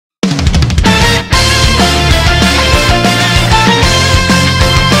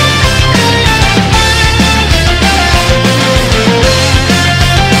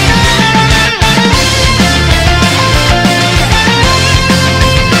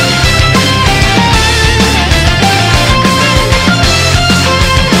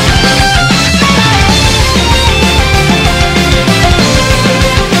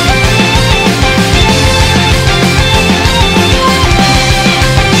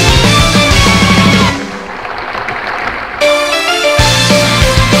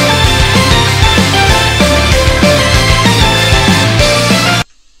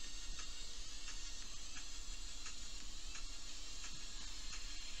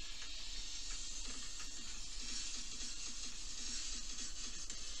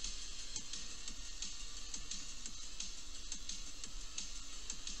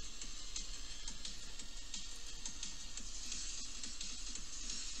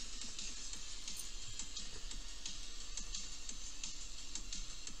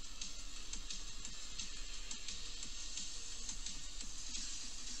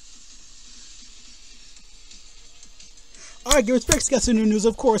Alright, give respects, got some new news,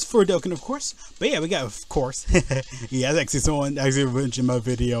 of course, for Dokkan, of course. But yeah, we got, of course. Yeah, actually someone mentioned my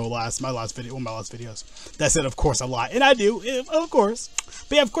video one of my last videos. That said, of course, a lot. And I do, of course.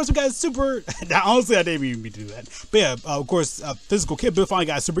 But yeah, of course, we got super, honestly, I didn't even do that. But yeah, of course, physical kit build finally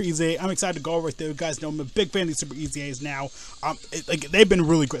got Super EZA. I'm excited to go over it. You guys know I'm a big fan of these Super EZAs now. Like, they've been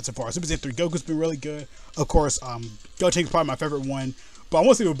really good so far. Super EZA 3 Goku's been really good. Of course, Goten's probably my favorite one. But I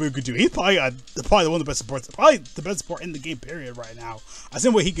want to see what BUU could do. He's probably one of the best supports, probably the best support in the game period right now. I've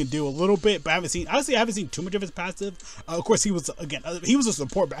seen what he can do a little bit, but I haven't seen too much of his passive. Of course, he was a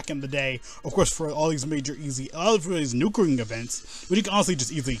support back in the day. Of course, for all these major all of these nuclearing events, which you can honestly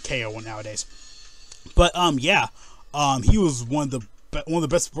just easily KO nowadays. But yeah, he was one of the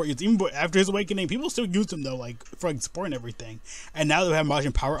best support units. Even after his awakening, people still used him though, like for like support and everything. And now that we have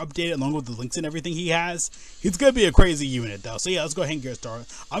Majin Power updated along with the links and everything he has, he's gonna be a crazy unit though. So yeah, let's go ahead and get started.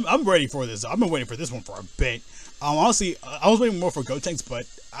 I'm ready for this. I've been waiting for this one for a bit. Honestly, I was waiting more for Gotenks, but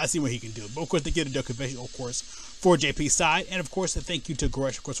I see what he can do. But of course, they get a Dokkan visual, of course, for JP's side, and of course, a thank you to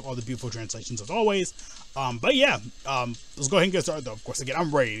Goresh, of course, for all the beautiful translations as always. But yeah, let's go ahead and get started though. Of course, again,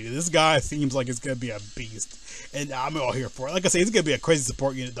 I'm ready. This guy seems like it's gonna be a beast, and I'm all here for it. Like I say, it's gonna be a crazy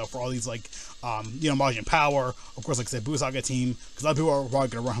support unit though for all these like, Majin Power. Of course, like I said, BUU Saga team, because a lot of people are probably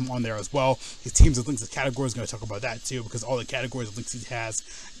gonna run him on there as well. His teams and links, his categories, gonna talk about that too, because all the categories and links he has,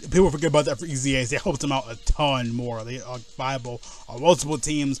 people forget about that for EZAs. They helped him out a ton more. They are viable on multiple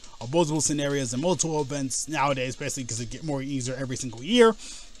teams, on multiple scenarios, and multiple events nowadays, especially because they get more easier every single year.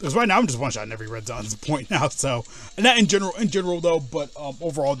 Because right now I'm just one shot in every red zone at this point now, so, and not in general though, but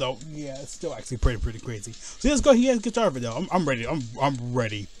overall though, yeah, it's still actually pretty crazy. So let's go ahead and get started though. I'm ready. I'm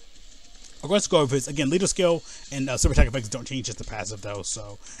ready. Let's go over his, again, leader skill and super attack effects don't change, just the passive though,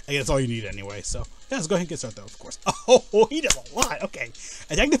 so again, that's all you need anyway. So yeah, let's go ahead and get started though, of course. Oh, he does a lot. Okay,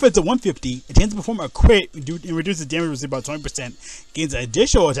 attack defense at 150, it tends to perform a crit and reduces damage received by 20%, gains an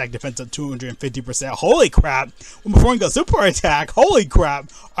additional attack defense at 250%. Holy crap! When performing a super attack, holy crap!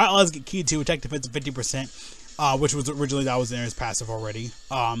 Alright, let's get key to attack defense at 50%, which was originally, that was in his passive already.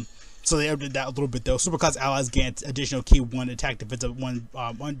 So they updated that a little bit though. Superclass allies gain additional key 1 attack defense of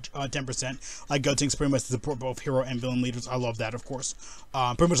 10%. Like Gotenks pretty much to support both hero and villain leaders. I love that, of course.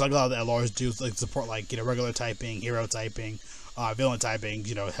 Pretty much like a lot of the LRs do, like support like regular typing, hero typing, villain typing.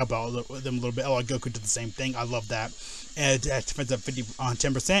 Help out them a little bit. LR Goku did the same thing. I love that. And attack defense of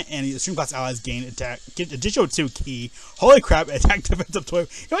 10%, and the stream class allies gain additional 2 key. Holy crap! Attack defense of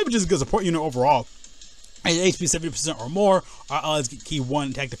 12. It might be just a good support unit overall. And HP 70% or more, our allies get key 1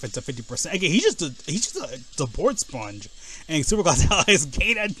 attack defense of 50%. Again, he's just a support sponge. And superclass allies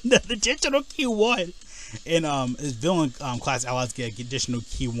gain an additional key 1. And his villain class allies get additional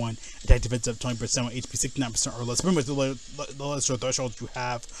key 1 attack defense of 20% with HP 69% or less. Pretty much the lowest thresholds you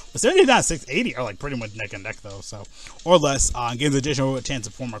have. But 79 and 680 are like pretty much neck and neck though. So or less. Gains additional chance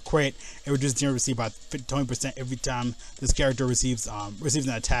to form a crit. It reduces damage received by 20% every time this character receives an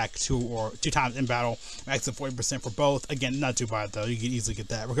attack 2 times in battle. Max of 40% for both. Again, not too bad though. You can easily get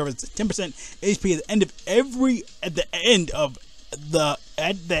that. Recovers 10% HP at the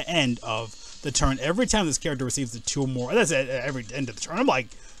end of the turn. Every time this character receives the 2 or more, that's at every end of the turn. I'm like,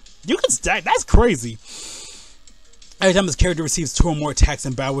 you can stack. That's crazy. Every time this character receives 2 or more attacks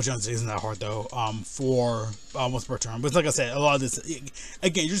in battle, which isn't that hard though, for once per turn. But like I said, a lot of this,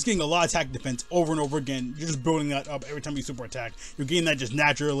 again, you're just getting a lot of attack defense over and over again. You're just building that up every time you super attack. You're getting that just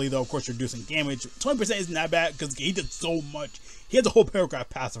naturally though. Of course, you're reducing damage. 20% isn't that bad because he did so much. He has a whole paragraph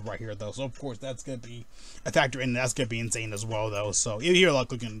passive right here though, so of course that's gonna be a factor in. That's gonna be insane as well though. So if you hear a lot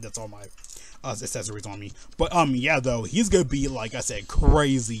clicking, that's all my accessories on me. But yeah though, he's gonna be, like I said,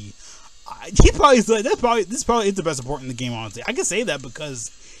 crazy. This probably is the best support in the game, honestly. I can say that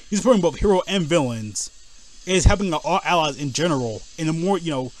because he's supporting both hero and villains. Is helping all allies in general. And the more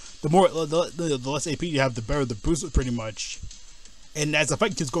the less AP you have, the better the boost pretty much. And as the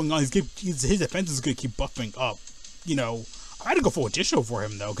fight keeps going on, his defense is gonna keep buffing up. I had to go full additional for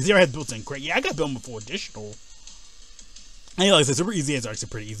him though, because he already had built-in crit. Yeah, I got built him full additional. And like I said, super easy is actually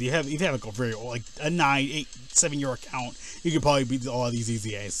pretty easy. If you have like a very old, like a 9, 8, 7-year account, you could probably beat all of these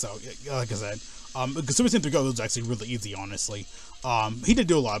EZAs. So like I said, because Super Saiyan 3 Go was actually really easy, honestly. He did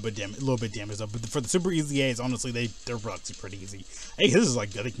do a little bit damage though, but for the super EZAs, honestly, they're actually pretty easy. Hey, this is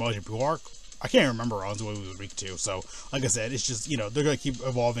like, I think, Majin BUU arc. I can't remember honestly what we was week 2. So like I said, it's just, they're gonna keep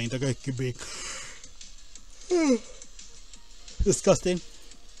evolving. They're gonna keep being disgusting.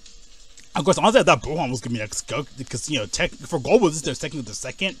 Of course, honestly, I thought Buhan was gonna be next Goku because for Global this is their second to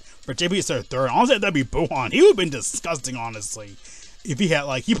second. For JP it's their third. Honestly, that'd be Buhan. He would have been disgusting, honestly. If he had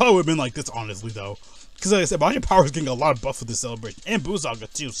he probably would have been like this, honestly though. Because like I said, Majin Power is getting a lot of buff with this celebration, and BUU Saga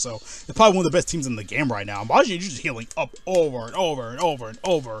too, so it's probably one of the best teams in the game right now. Majin is just healing up over and over and over and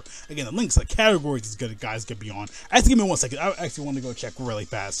over. Again, the links, the categories these good guys could be on. Actually, give me 1 second. I actually want to go check really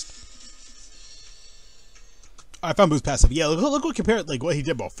fast. I found BUU's passive. Yeah, look what compared like what he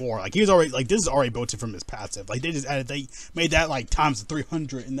did before. Like he was already like this is already built in from his passive. Like they just added, they made that like times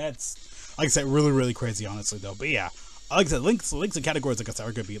 300, and that's like I said, really crazy, honestly though. But yeah. Like I said, links and categories, like I said,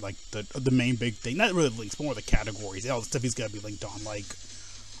 are going to be, like, the main big thing. Not really links, but more the categories. All the stuff he's going to be linked on.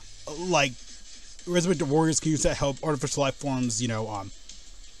 Like, Resurrected Warriors can use that help. Artificial Life Forms, you know,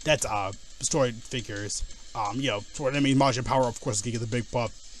 that's, story figures. You know, for what I mean, Majin Power, of course, is going to get the big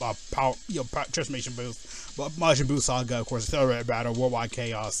power, you know, transformation boost. But Majin BUU Saga, of course, Accelerated Battle, Worldwide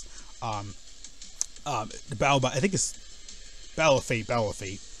Chaos, the Battle, I think it's Battle of Fate.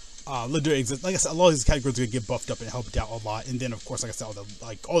 Literally exists. Like I said, a lot of these categories are gonna get buffed up and helped out a lot. And then, of course, like I said,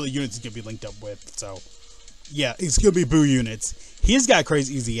 all the units are gonna be linked up with. So, yeah, it's gonna be BUU units. He's got a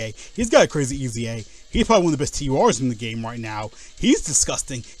crazy EZA. He's probably one of the best TURs in the game right now. He's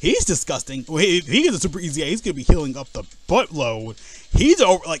disgusting. If he gets a super EZA, he's gonna be healing up the buttload. He's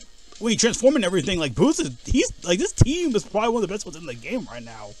over like when he transforming everything. Like he's like this team is probably one of the best ones in the game right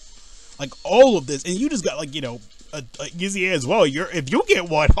now. Like all of this, and you just got like you know. A EZA as well. If you get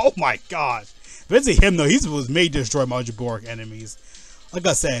one, oh my gosh! If it's him though, he was made to destroy Majin Buu enemies. Like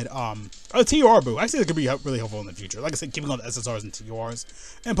I said, a TUR BUU. Actually, that could be really helpful in the future. Like I said, keeping on the SSRs and TURs,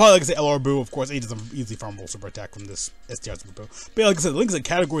 and probably like I said, LR BUU. Of course, he does an easily farmable super attack from this STR super BUU. But like I said, links and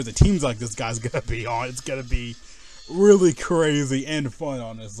categories of teams like this guy's gonna be on. It's gonna be really crazy and fun.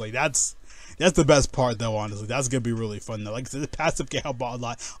 Honestly, that's the best part, though, honestly. That's going to be really fun, though. Like I said, the passive can help out a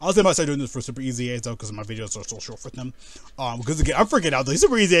lot. Honestly, I might start doing this for Super EZAs, though, because my videos are so short for them. Because, again, I'm freaking out, though.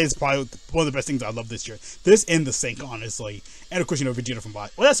 Super EZA is probably one of the best things I love this year. This and the Sync, honestly. And, of course, you know, Vegeta from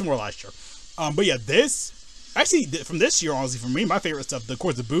last. Well, that's more last year. But, yeah, this... Actually, from this year, honestly, for me, my favorite stuff, of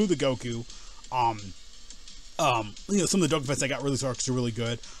course, the BUU, the Goku. You know, some of the Dokkan events I got really started are really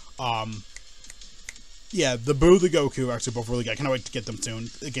good. Yeah, the BUU, the Goku are actually both really good. I cannot wait to get them soon.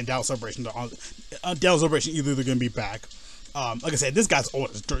 Again, Dallas Celebration, either they're going to be back. Like I said, this guy's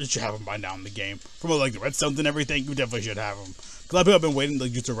old as dirt. You should have him by now in the game. From like the redstones and everything, you definitely should have him. Because a lot of people have been waiting to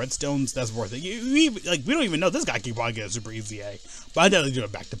use the redstones. That's worth it. We don't even know this guy can probably get a super EZA. But I definitely do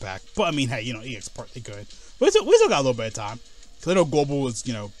it back to back. But I mean, hey, you know, EX partly good. But we still got a little bit of time. Because I know Global is,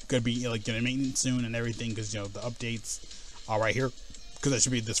 you know, going to be like getting maintenance soon and everything. Because, you know, the updates are right here. Because that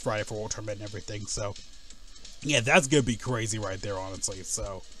should be this Friday for World Tournament and everything. So. Yeah, that's gonna be crazy right there, honestly.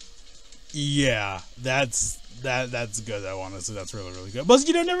 So, yeah, that's good though. Honestly, that's really good. But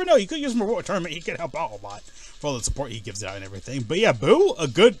you never know. You could use him for World Tournament. He could help out a lot for all the support he gives out and everything. But yeah,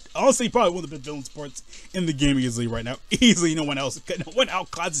 BUU, honestly, probably one of the best villain supports in the game easily right now. Easily, no one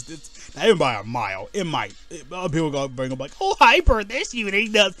outclasses this. Not even by a mile. It might. People go bring up like, oh, Hyper, this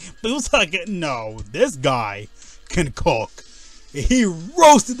unit does BUU Saga. No, this guy can cook. He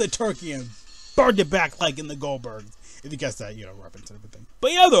roasted the turkey and burned it back like in the Goldbergs. If you guess that, you know, reference and everything.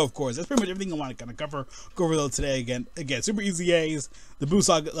 But yeah, though, of course, that's pretty much everything I want to kind of go over though today. Again, super EZAs, the BUU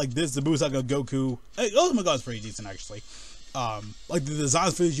Saga, like this, the BUU Saga Goku. Oh my god, it's pretty decent actually. Like the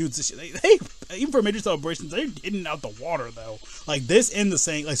designs for these units, they even for major celebrations, they're hitting out the water though. Like this and the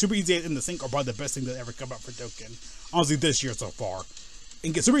Sync, like super EZAs in the Sync are probably the best thing that ever come out for Dokkan. Honestly, this year so far.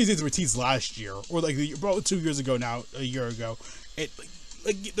 And super EZAs were teased last year, or like about 2 years ago now, a year ago.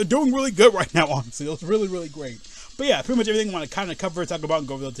 Like they're doing really good right now, honestly. It's really great. But yeah, pretty much everything I want to kind of cover, talk about, and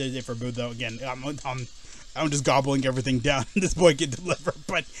go over today for BUU, though. Again, I'm just gobbling everything down. This boy can deliver.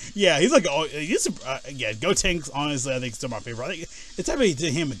 But yeah, he's like, again, Gotenks, honestly, I think still my favorite. I think it's heavy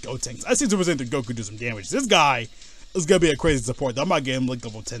to him and Gotenks. I see 2% to Goku do some damage. This guy is going to be a crazy support, though. I might get him like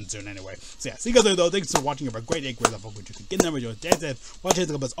level 10 soon anyway. So yeah, see you guys later, though. Thanks for watching. Have a great day. Great level. Get in there with your dad. Watch it.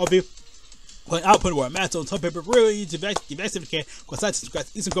 Think about all of you. When output where Matt's on top paper really easy to invest if you can. Go outside, subscribe,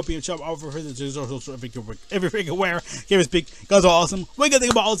 eat some copy and shop over for the everything where give speak. Guys are awesome. What you gotta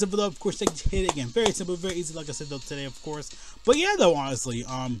think about all this info though, of course, take hit it again. Very simple, very easy, like I said though today, of course. But yeah though, honestly,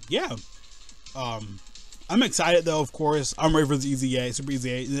 yeah. I'm excited though, of course. I'm ready for the EZA, super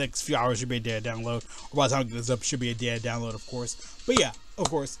EZA. In the next few hours should be a day of download. Or by the time I get this up, should be a day of download, of course. But yeah, of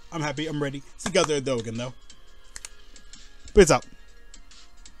course, I'm happy, I'm ready. See you guys there though again though. Peace out.